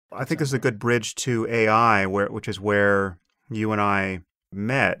I think this is a good bridge to AI, which is where you and I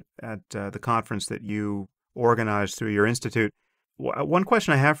met at the conference that you organized through your institute. One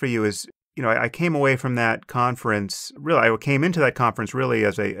question I have for you is, I came away from that conference, really, I came into that conference really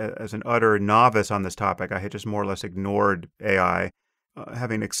as an utter novice on this topic. I had just more or less ignored AI,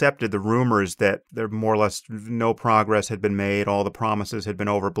 having accepted the rumors that there more or less no progress had been made, all the promises had been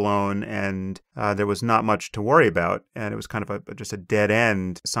overblown, and there was not much to worry about, and it was kind of just a dead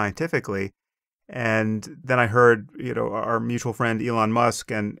end scientifically. And then I heard, our mutual friend Elon Musk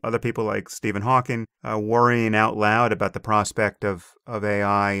and other people like Stephen Hawking worrying out loud about the prospect of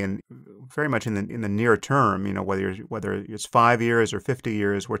AI, and very much in the near term. Whether it's 5 years or 50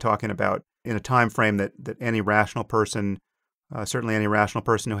 years, we're talking about in a time frame that any rational person, certainly any rational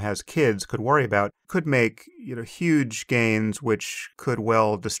person who has kids, could worry about, could make huge gains, which could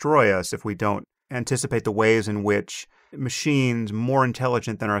well destroy us if we don't anticipate the ways in which machines more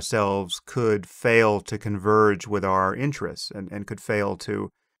intelligent than ourselves could fail to converge with our interests and could fail to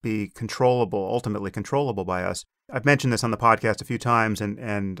be ultimately controllable by us. I've mentioned this on the podcast a few times,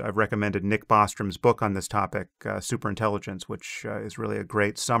 and I've recommended Nick Bostrom's book on this topic, Superintelligence, which is really a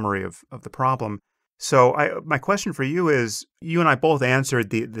great summary of the problem. So my question for you is, you and I both answered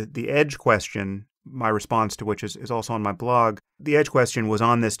the edge question, my response to which is also on my blog. The edge question was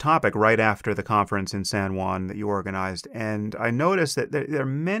on this topic right after the conference in San Juan that you organized. And I noticed that there are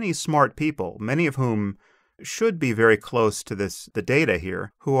many smart people, many of whom should be very close to the data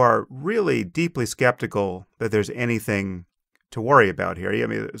here, who are really deeply skeptical that there's anything to worry about here. I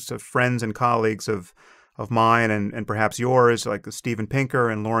mean, so friends and colleagues of mine and perhaps yours, like Steven Pinker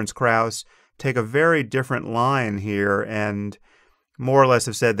and Lawrence Krauss, take a very different line here and more or less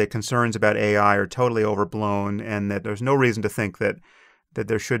have said that concerns about AI are totally overblown and that there's no reason to think that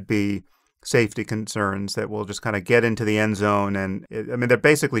there should be safety concerns, that we'll just kind of get into the end zone. And they're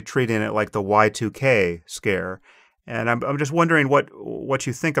basically treating it like the Y2K scare. And I'm just wondering what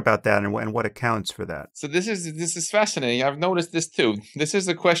you think about that and what accounts for that. So this is fascinating. I've noticed this too. This is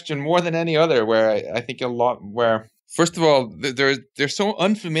a question more than any other where I think a lot where, first of all, they're so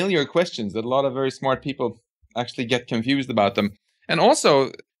unfamiliar questions that a lot of very smart people actually get confused about them. And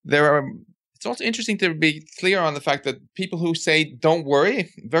also, it's also interesting to be clear on the fact that people who say don't worry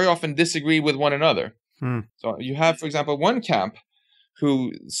very often disagree with one another. So you have, for example, one camp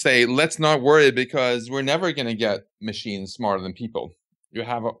who say, let's not worry because we're never going to get machines smarter than people.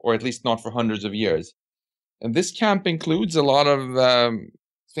 Or at least not for hundreds of years. And this camp includes a lot of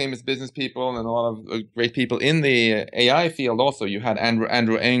famous business people and a lot of great people in the AI field also. You had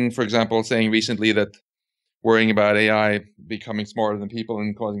Andrew Ng, for example, saying recently that worrying about AI becoming smarter than people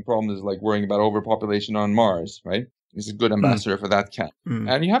and causing problems is like worrying about overpopulation on Mars, right? He's a good ambassador for that camp.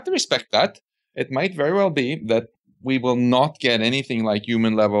 And you have to respect that. It might very well be that we will not get anything like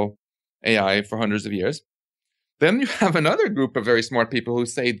human-level AI for hundreds of years. Then you have another group of very smart people who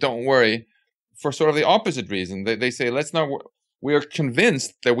say, don't worry, for sort of the opposite reason. They say, let's not worry. We are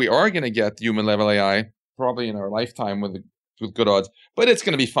convinced that we are going to get human-level AI, probably in our lifetime with good odds, but it's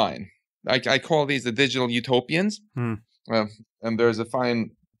going to be fine. I call these the digital utopians. And there's a fine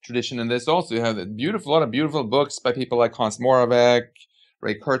tradition in this also. You have a lot of beautiful books by people like Hans Moravec,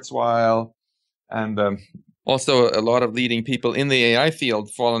 Ray Kurzweil, and also a lot of leading people in the AI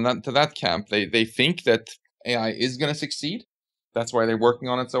field fall into that camp. They think that AI is going to succeed. That's why they're working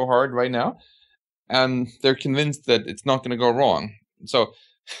on it so hard right now. And they're convinced that it's not going to go wrong. So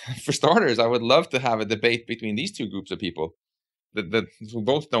for starters, I would love to have a debate between these two groups of people that who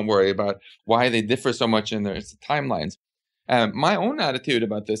both don't worry about why they differ so much in their timelines. My own attitude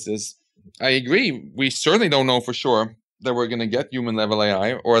about this is, I agree, we certainly don't know for sure that we're going to get human-level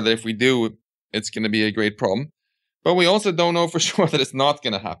AI, or that if we do, it's going to be a great problem. But we also don't know for sure that it's not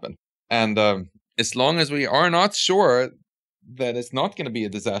going to happen. And as long as we are not sure that it's not going to be a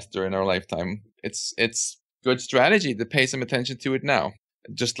disaster in our lifetime, it's good strategy to pay some attention to it now.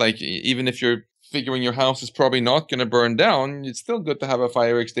 Just like even if you're figuring your house is probably not going to burn down, it's still good to have a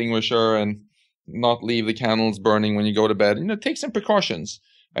fire extinguisher and not leave the candles burning when you go to bed. Take some precautions,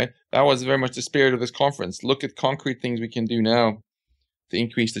 right? That was very much the spirit of this conference. Look at concrete things we can do now to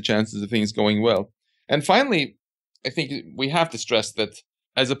increase the chances of things going well. And finally, I think we have to stress that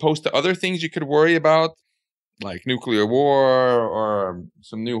as opposed to other things you could worry about, like nuclear war or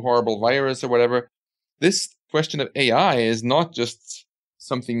some new horrible virus or whatever, this question of AI is not just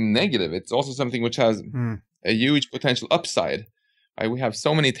something negative. It's also something which has a huge potential upside. We have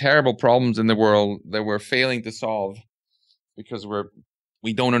so many terrible problems in the world that we're failing to solve because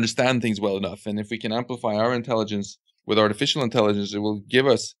we don't understand things well enough. And if we can amplify our intelligence with artificial intelligence, it will give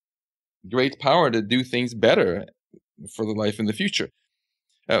us great power to do things better for the life in the future.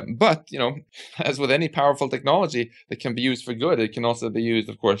 But, as with any powerful technology that can be used for good, it can also be used,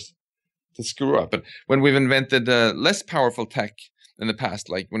 of course, to screw up. And when we've invented less powerful tech in the past,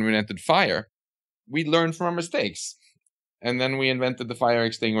 like when we invented fire, we learned from our mistakes. And then we invented the fire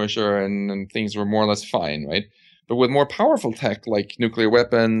extinguisher and things were more or less fine, right? But with more powerful tech like nuclear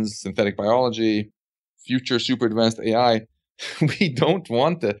weapons, synthetic biology, future super advanced AI, we don't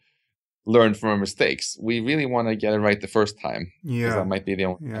want to learn from our mistakes. We really want to get it right the first time, because that Yeah. might be the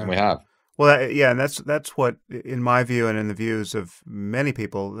only time Yeah. we have. Well, yeah, and that's what, in my view and in the views of many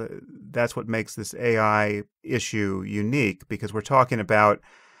people, that's what makes this AI issue unique, because we're talking about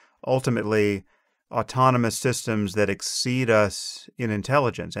ultimately autonomous systems that exceed us in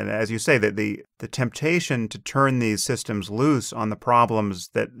intelligence. And as you say, that the temptation to turn these systems loose on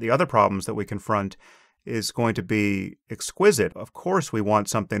the other problems that we confront is going to be exquisite. Of course, we want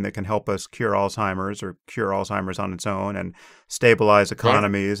something that can help us cure Alzheimer's or cure Alzheimer's on its own and stabilize Right.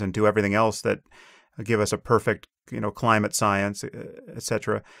 economies and do everything else that give us a perfect, climate science, et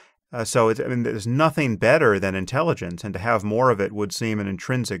cetera. There's nothing better than intelligence, and to have more of it would seem an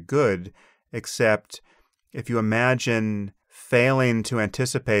intrinsic good, except if you imagine failing to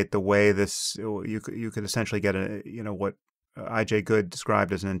anticipate the way this, you could essentially get what I.J. Good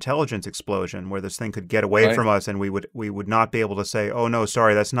described as an intelligence explosion, where this thing could get away Right. from us, and we would not be able to say, "Oh no,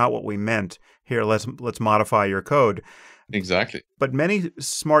 sorry, that's not what we meant. Here, let's modify your code." Exactly. But many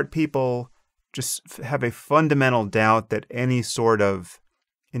smart people just have a fundamental doubt that any sort of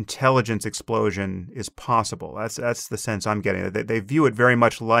intelligence explosion is possible. That's the sense I'm getting. They view it very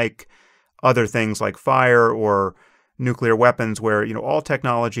much like other things like fire or nuclear weapons, where all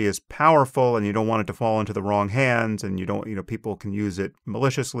technology is powerful and you don't want it to fall into the wrong hands, and you don't people can use it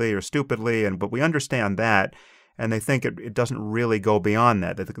maliciously or stupidly, but we understand that, and they think it doesn't really go beyond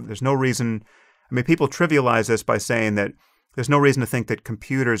that. There's no reason. I mean, people trivialize this by saying that there's no reason to think that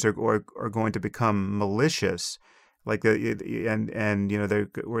computers are going to become malicious, like they're going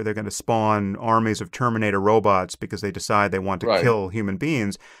to spawn armies of Terminator robots because they decide they want to Right. kill human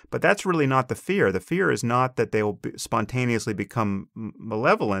beings. But that's really not the fear. The fear is not that they will spontaneously become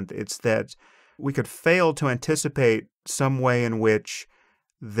malevolent. It's that we could fail to anticipate some way in which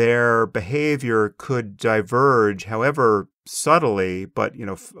their behavior could diverge, however subtly, but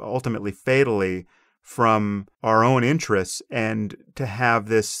ultimately fatally, from our own interests, and to have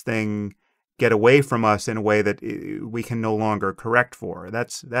this thing get away from us in a way that we can no longer correct for.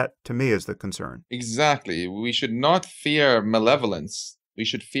 That to me is the concern. Exactly. We should not fear malevolence. We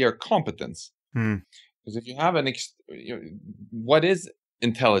should fear competence. Hmm. Because if you have what is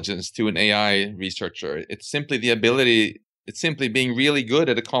intelligence to an AI researcher? It's simply it's simply being really good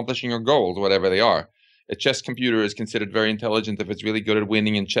at accomplishing your goals, whatever they are. A chess computer is considered very intelligent if it's really good at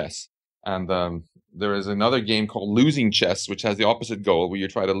winning in chess. And there is another game called losing chess, which has the opposite goal, where you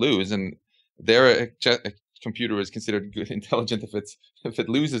try to lose. And there, a computer is considered good, intelligent if it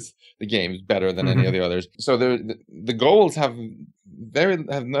loses the game better than any of Mm-hmm. the others. So the goals have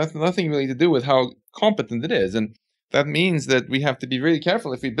nothing really to do with how competent it is, and that means that we have to be really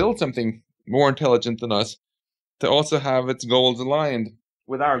careful if we build something more intelligent than us to also have its goals aligned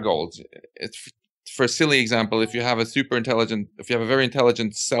with our goals. It's for a silly example, if you have a very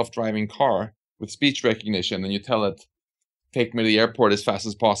intelligent self-driving car with speech recognition, and you tell it, take me to the airport as fast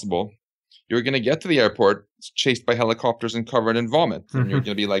as possible, you're going to get to the airport chased by helicopters and covered in vomit. And you're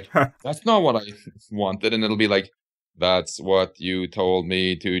going to be like, that's not what I wanted. And it'll be like, that's what you told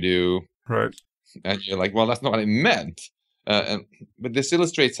me to do. Right. And you're like, well, that's not what I meant. But this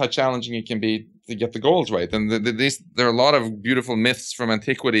illustrates how challenging it can be to get the goals right. And there are a lot of beautiful myths from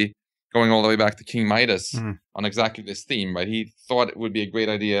antiquity going all the way back to King Midas Mm. on exactly this theme, right? He thought it would be a great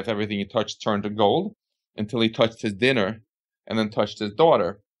idea if everything he touched turned to gold, until he touched his dinner and then touched his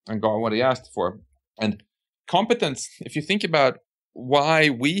daughter and got what he asked for. And competence, if you think about why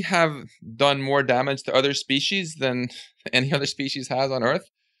we have done more damage to other species than any other species has on Earth,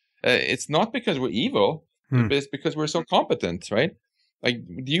 it's not because we're evil, Hmm. it's because we're so competent, right? Like,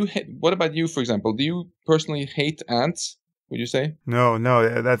 what about you, for example? Do you personally hate ants, would you say? No,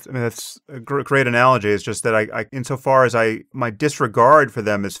 that's a great analogy. It's just that I insofar as my disregard for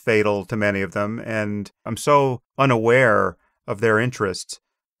them is fatal to many of them, and I'm so unaware of their interests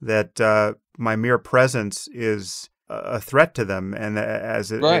that my mere presence is a threat to them, and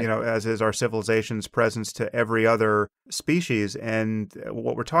Right. as is our civilization's presence to every other species. And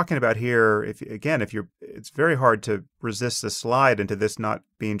what we're talking about here, it's very hard to resist the slide into this not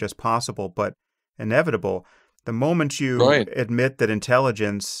being just possible, but inevitable. The moment you Right. admit that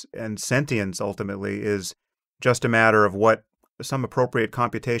intelligence and sentience ultimately is just a matter of what some appropriate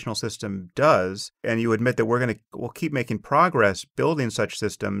computational system does, and you admit that we'll keep making progress building such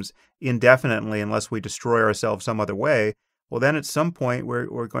systems indefinitely unless we destroy ourselves some other way, well, then at some point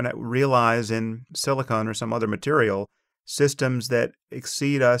we're going to realize in silicon or some other material systems that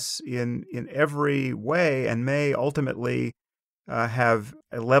exceed us in every way and may ultimately have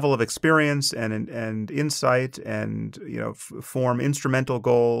a level of experience and insight and form instrumental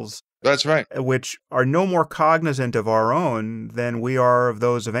goals. That's right. Which are no more cognizant of our own than we are of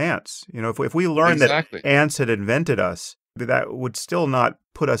those of ants. If we learned Exactly. that ants had invented us, that would still not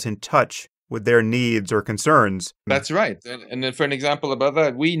put us in touch with their needs or concerns. That's right. And then for an example about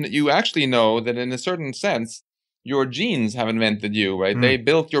that, you actually know that in a certain sense, your genes have invented you, right? They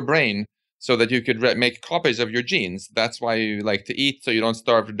built your brain so that you could make copies of your genes. That's why you like to eat, so you don't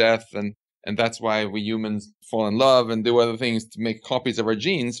starve to death. And that's why we humans fall in love and do other things to make copies of our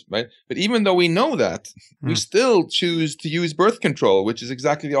genes, right? But even though we know that, we still choose to use birth control, which is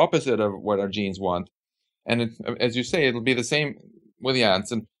exactly the opposite of what our genes want. And as you say, it'll be the same with the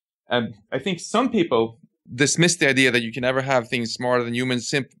ants. And I think some people dismiss the idea that you can never have things smarter than humans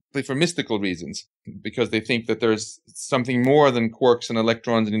simply for mystical reasons, because they think that there's something more than quarks and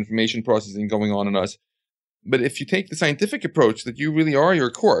electrons and information processing going on in us. But if you take the scientific approach that you really are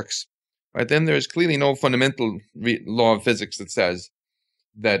your quarks, right, then there's clearly no fundamental law of physics that says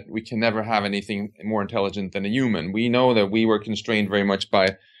that we can never have anything more intelligent than a human. We know that we were constrained very much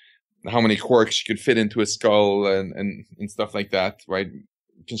by how many quarks you could fit into a skull and stuff like that, right?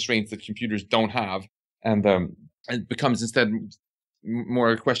 Constraints that computers don't have. And it becomes instead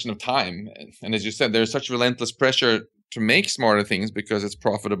more a question of time. And as you said, there's such relentless pressure to make smarter things because it's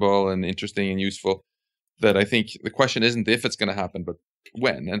profitable and interesting and useful, that I think the question isn't if it's going to happen, but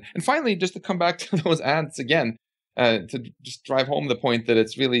when. And finally, just to come back to those ants again, to just drive home the point that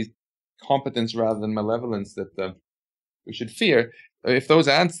it's really competence rather than malevolence that we should fear. If those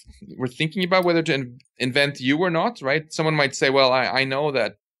ants were thinking about whether to invent you or not, right? Someone might say, well, I know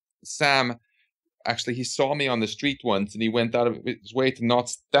that Sam, actually, he saw me on the street once and he went out of his way to not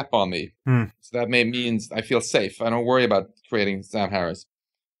step on me. So that means I feel safe. I don't worry about creating Sam Harris.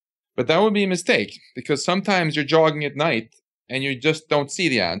 But that would be a mistake, because sometimes you're jogging at night and you just don't see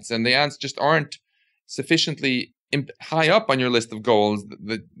the ants, and the ants just aren't sufficiently high up on your list of goals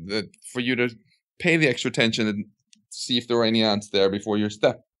that for you to pay the extra attention and see if there are any ants there before you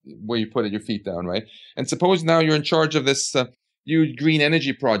step where you put your feet down, right? And suppose now you're in charge of this huge green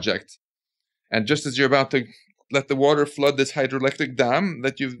energy project, and just as you're about to let the water flood this hydroelectric dam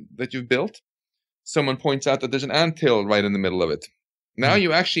that you've built, someone points out that there's an anthill right in the middle of it. Now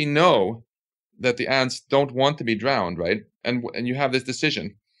you actually know that the ants don't want to be drowned, right? And you have this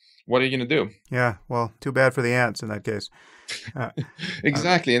decision. What are you going to do? Yeah, well, too bad for the ants in that case.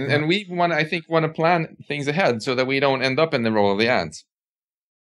 Exactly. And we want to plan things ahead so that we don't end up in the role of the ants.